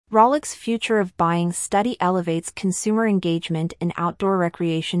Rollick's Future of Buying study elevates consumer engagement in outdoor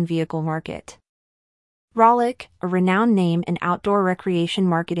recreation vehicle market. Rollick, a renowned name in outdoor recreation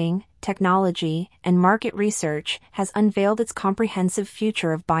marketing, technology, and market research, has unveiled its comprehensive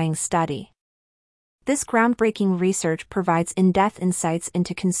Future of Buying study. This groundbreaking research provides in-depth insights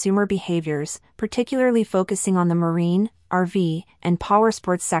into consumer behaviors, particularly focusing on the marine, RV, and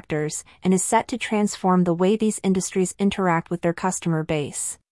powersports sectors, and is set to transform the way these industries interact with their customer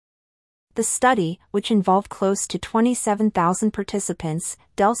base. The study, which involved close to 27,000 participants,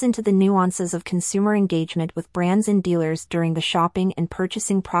 delves into the nuances of consumer engagement with brands and dealers during the shopping and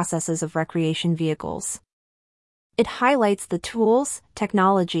purchasing processes of recreation vehicles. It highlights the tools,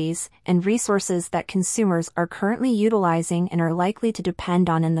 technologies, and resources that consumers are currently utilizing and are likely to depend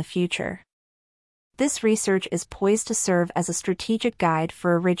on in the future. This research is poised to serve as a strategic guide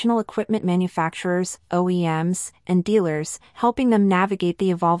for original equipment manufacturers, OEMs, and dealers, helping them navigate the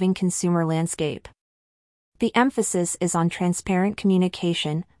evolving consumer landscape. The emphasis is on transparent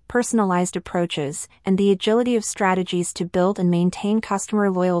communication, personalized approaches, and the agility of strategies to build and maintain customer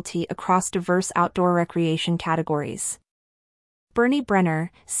loyalty across diverse outdoor recreation categories. Bernie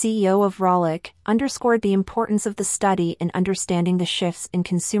Brenner, CEO of Rollick, underscored the importance of the study in understanding the shifts in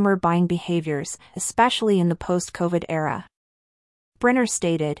consumer buying behaviors, especially in the post-COVID era. Brenner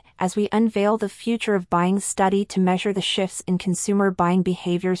stated, "As we unveil the Future of Buying study to measure the shifts in consumer buying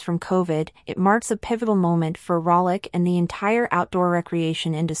behaviors from COVID, it marks a pivotal moment for Rollick and the entire outdoor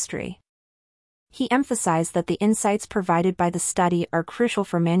recreation industry." He emphasized that the insights provided by the study are crucial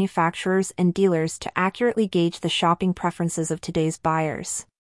for manufacturers and dealers to accurately gauge the shopping preferences of today's buyers.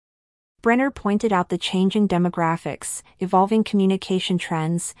 Brenner pointed out the changing demographics, evolving communication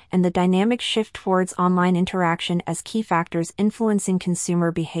trends, and the dynamic shift towards online interaction as key factors influencing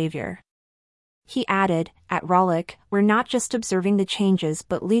consumer behavior. He added, "At Rollick, we're not just observing the changes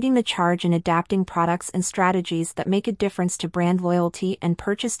but leading the charge in adapting products and strategies that make a difference to brand loyalty and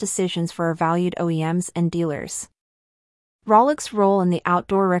purchase decisions for our valued OEMs and dealers." Rollick's role in the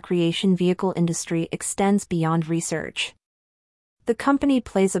outdoor recreation vehicle industry extends beyond research. The company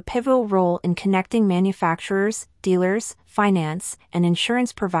plays a pivotal role in connecting manufacturers, dealers, finance, and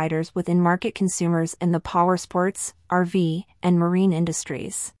insurance providers with in-market consumers in the powersports, RV, and marine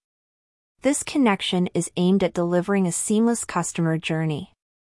industries. This connection is aimed at delivering a seamless customer journey.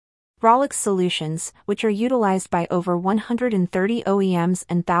 Rollick's solutions, which are utilized by over 130 OEMs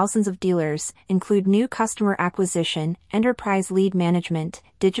and thousands of dealers, include new customer acquisition, enterprise lead management,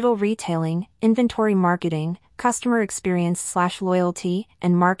 digital retailing, inventory marketing, customer experience/loyalty,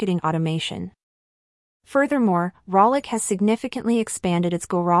 and marketing automation. Furthermore, Rollick has significantly expanded its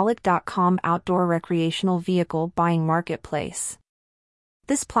GoRollick.com outdoor recreational vehicle buying marketplace.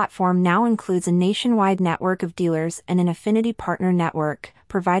 This platform now includes a nationwide network of dealers and an affinity partner network,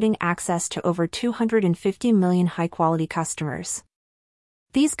 providing access to over 250 million high-quality customers.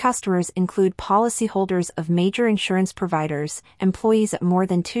 These customers include policyholders of major insurance providers, employees at more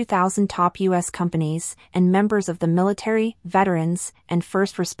than 2,000 top U.S. companies, and members of the military, veterans, and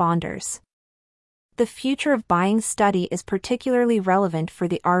first responders. The Future of Buying study is particularly relevant for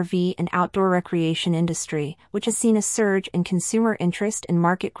the RV and outdoor recreation industry, which has seen a surge in consumer interest and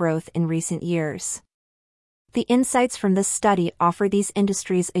market growth in recent years. The insights from this study offer these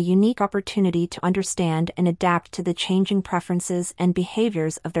industries a unique opportunity to understand and adapt to the changing preferences and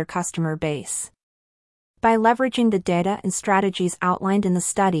behaviors of their customer base. By leveraging the data and strategies outlined in the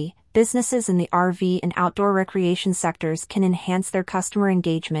study, businesses in the RV and outdoor recreation sectors can enhance their customer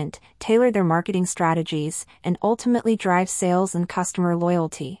engagement, tailor their marketing strategies, and ultimately drive sales and customer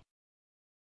loyalty.